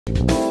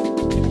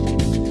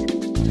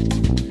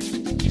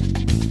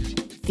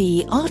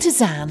The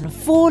Artisan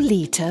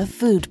 4-litre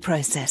food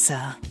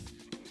processor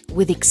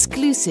with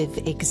exclusive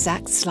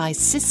exact slice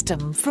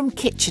system from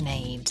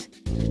KitchenAid.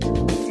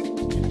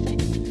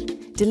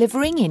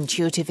 Delivering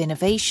intuitive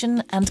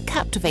innovation and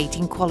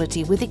captivating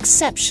quality with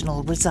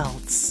exceptional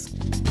results.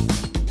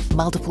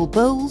 Multiple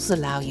bowls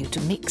allow you to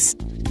mix,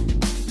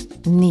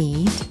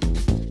 knead,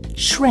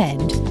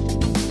 shred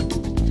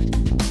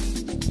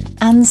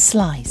and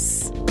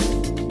slice.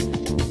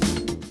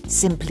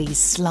 Simply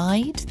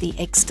slide the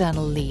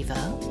external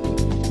lever.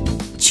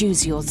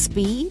 Choose your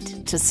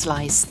speed to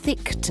slice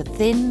thick to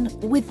thin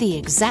with the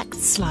exact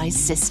slice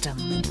system,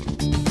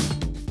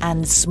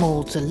 and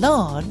small to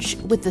large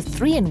with the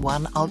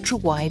 3-in-1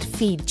 ultra-wide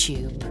feed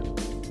tube.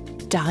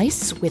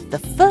 Dice with the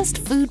first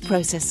food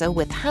processor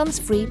with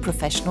hands-free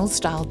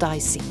professional-style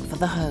dicing for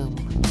the home.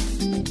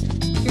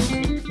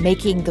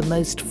 Making the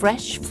most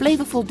fresh,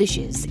 flavourful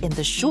dishes in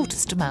the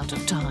shortest amount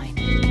of time.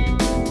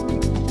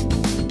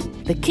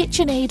 The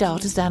KitchenAid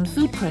Artisan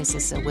Food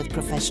Processor with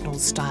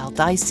professional-style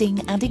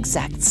dicing and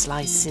exact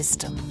slice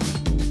system.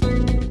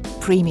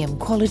 Premium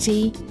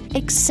quality,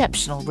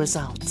 exceptional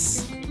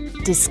results.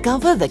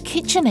 Discover the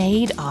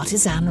KitchenAid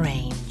Artisan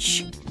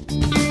range.